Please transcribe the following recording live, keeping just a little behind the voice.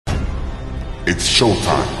It's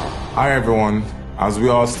showtime. Hi everyone, as we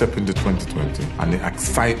all step into 2020 and the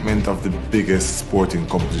excitement of the biggest sporting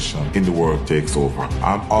competition in the world takes over,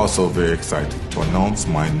 I'm also very excited to announce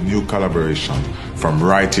my new collaboration from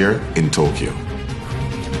right here in Tokyo.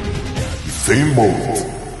 Usain Bolt.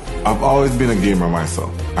 I've always been a gamer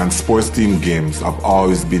myself, and sports team games have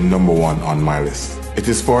always been #1 on my list. It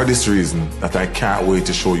is for this reason that I can't wait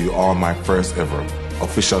to show you all my first ever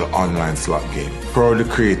official online slot game, proudly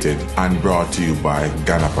created and brought to you by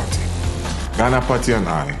Ganapati. Ganapati and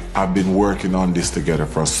I have been working on this together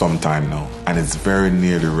for some time now, and it's very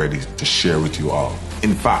nearly ready to share with you all.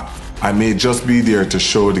 In fact, I may just be there to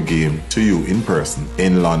show the game to you in person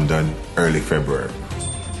in London early February.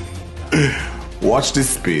 Watch this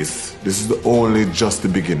space. This is only just the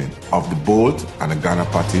beginning of the Bolt and the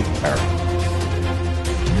Ganapati era.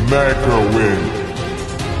 Make her win.